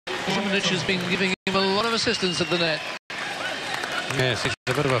Zimonjic has been giving him a lot of assistance at the net. Yes, he's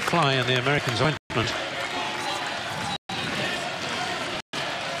a bit of a fly in the Americans' ointment.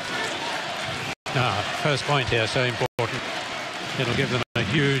 First point here, so important. It'll give them a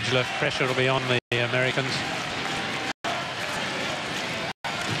huge lift. Pressure will be on the Americans.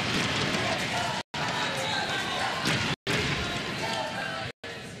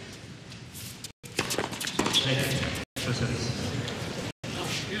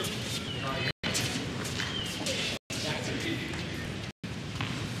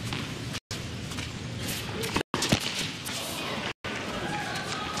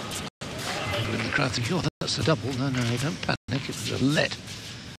 The crowd think, oh, that's a double. No, no, don't panic. It was a let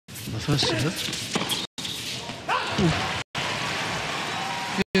on the first serve.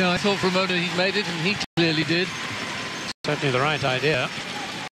 Yeah, I thought for a moment he'd made it, and he clearly did. Certainly the right idea.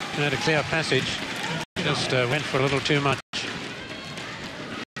 He had a clear passage. Just went for a little too much.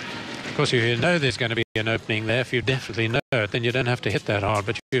 Of course, if you know there's going to be an opening there, if you definitely know it, then you don't have to hit that hard,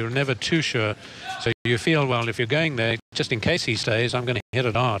 but you're never too sure. So you feel, well, if you're going there, just in case he stays, I'm going to hit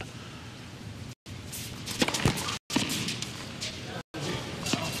it hard.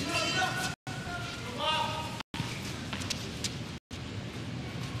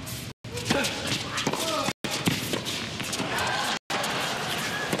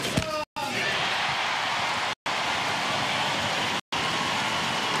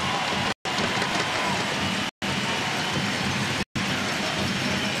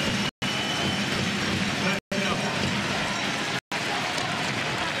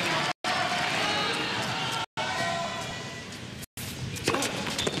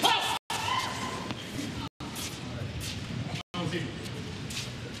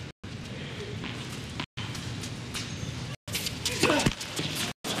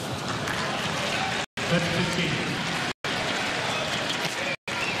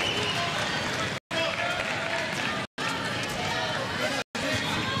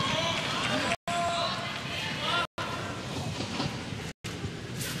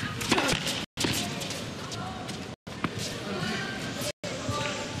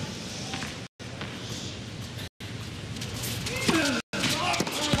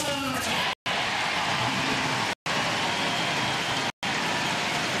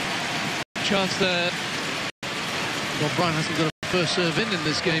 Chance there. Well, Bryan hasn't got a first serve in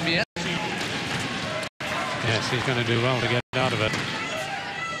this game yet. Yes, he's going to do well to get out of it.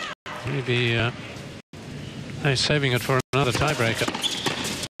 Maybe he's saving it for another tiebreaker.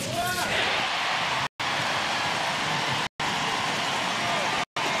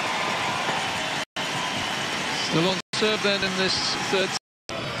 Still on serve then in this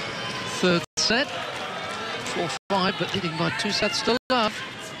third set. 4-5, but leading by 2 sets to love.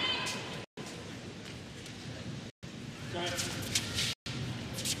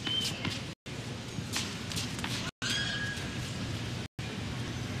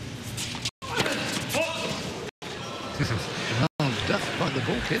 Well, duffed by the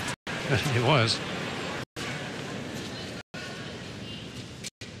ball kid. It was.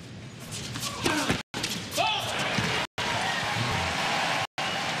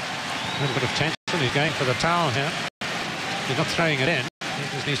 A little bit of tension. He's going for the towel here. He's not throwing it in. He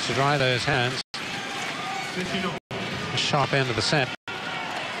just needs to dry those hands. The sharp end of the set.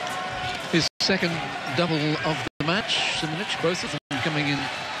 His second double of the match. Zimonjic, both of them coming in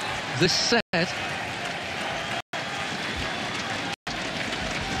this set.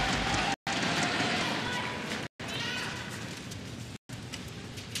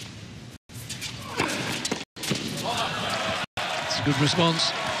 It's a good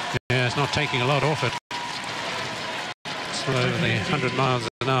response. Yeah, it's not taking a lot off it. Still over the 100 miles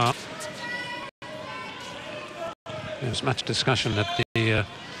an hour. There's much discussion at the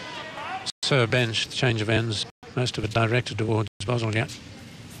serve bench, the change of ends, most of it directed towards Bozoljac.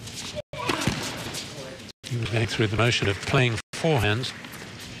 He was going through the motion of playing forehands.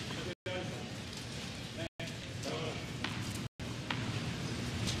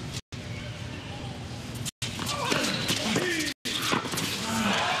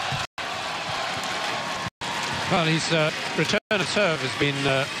 Well, his return of serve has been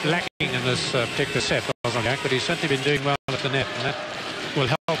lacking in this particular set, Bozoljac, but he's certainly been doing well at the net, and that will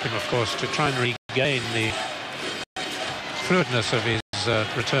help him, of course, to try and regain the fluidness of his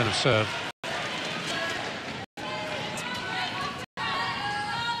return of serve.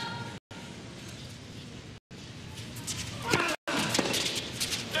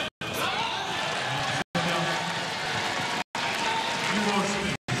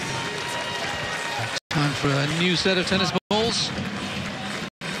 Time for a new set of tennis balls.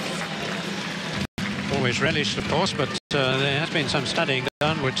 Always always relished, of course, but there has been some studying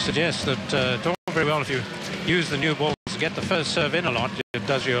done which suggests that it's all very well if you use the new balls to get the first serve in a lot, it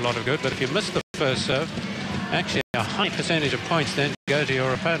does you a lot of good, but if you miss the first serve, actually a high percentage of points then go to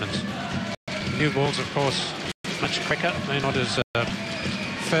your opponents. New balls, of course, much quicker. They're not as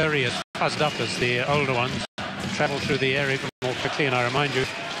furry, as fuzzed up as the older ones. Travel through the air even more quickly, and I remind you,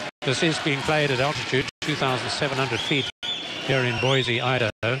 this is being played at altitude 2,700 feet here in Boise,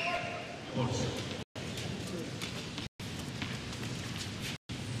 Idaho.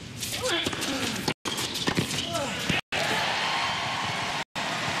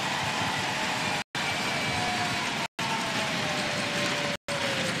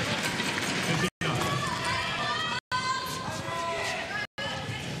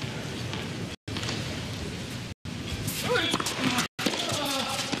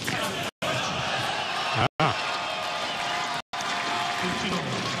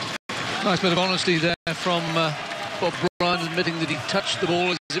 Nice bit of honesty there from Bob Bryan, admitting that he touched the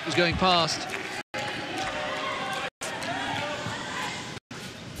ball as it was going past.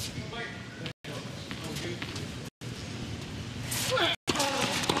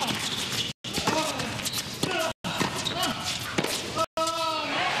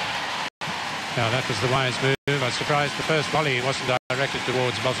 Now that was the wise move. I was surprised the first volley wasn't directed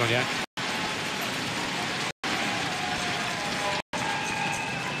towards Bozoljac.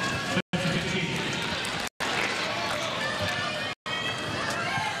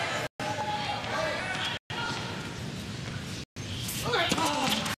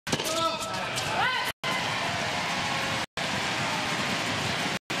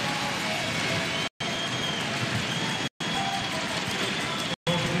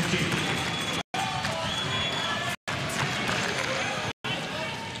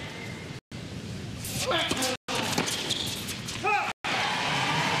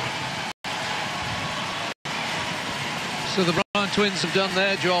 So the Bryan twins have done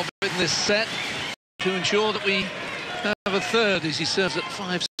their job in this set to ensure that we have a third as he serves at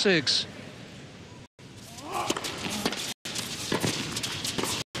 5-6.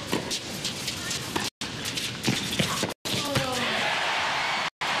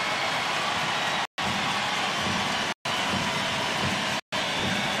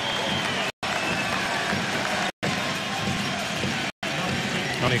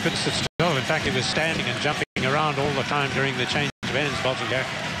 Well, he couldn't sit still. In fact, he was standing and jumping around all the time during the change of ends, Bozoljac,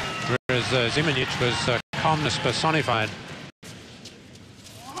 whereas Zimonjic was calmness personified.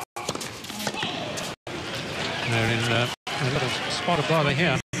 They're in a little spot of bother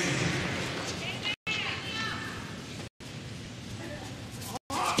here.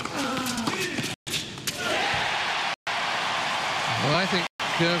 Well, I think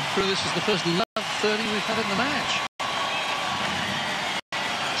this is the first love 30 we've had in the match.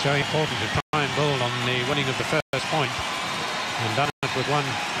 It's very important to try and build on the winning of the first point, and done it with one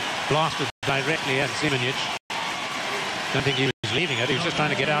blasted directly at Zimonjic. Don't think he was leaving it, he was just trying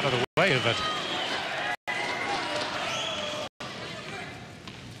to get out of the way of it.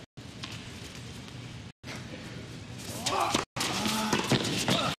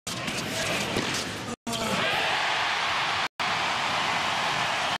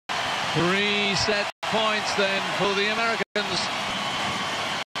 Three set points then for the Americans.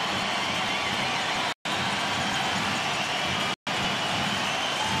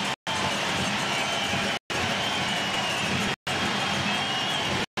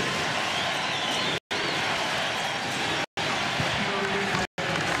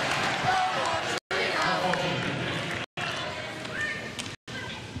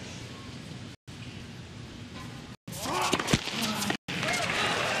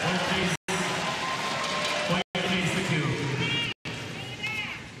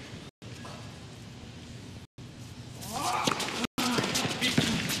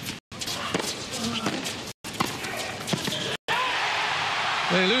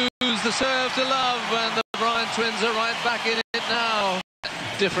 They lose the serve to love, and the Bryan twins are right back in it now.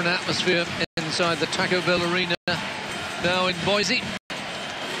 Different atmosphere inside the Taco Bell Arena now in Boise.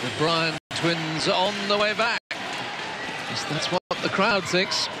 The Bryan twins on the way back. At least that's what the crowd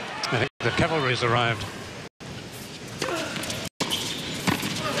thinks. I think the cavalry's arrived.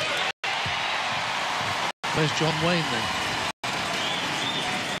 Where's John Wayne then?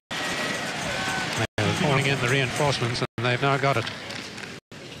 They're calling in the reinforcements, and they've now got it.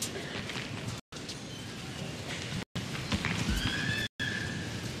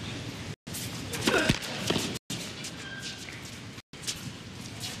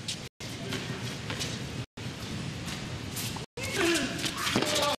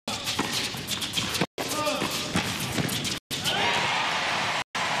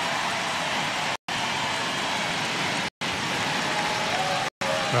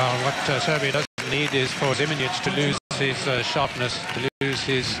 Well, what Serbia doesn't need is for Zimonjic to lose his sharpness, to lose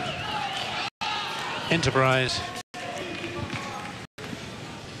his enterprise.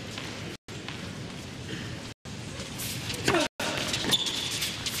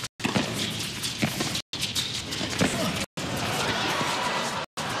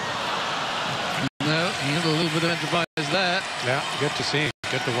 No, he had a little bit of enterprise there. Yeah, good to see,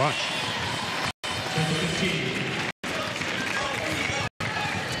 good to watch.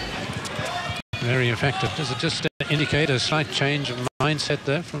 Very effective. Does it just indicate a slight change of mindset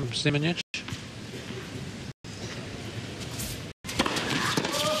there from Zimonjic?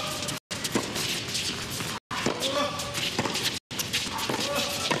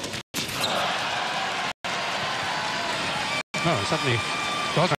 Oh, certainly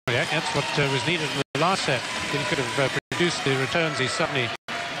Bozoljac, that's what was needed in the last set. He could have produced the returns he suddenly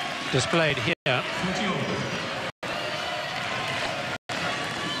displayed here.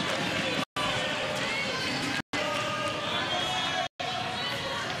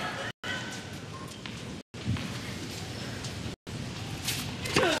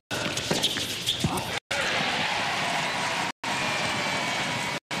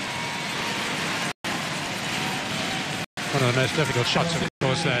 One of the most difficult shots, of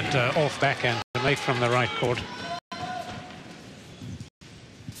course, that off backhand to make from the right court.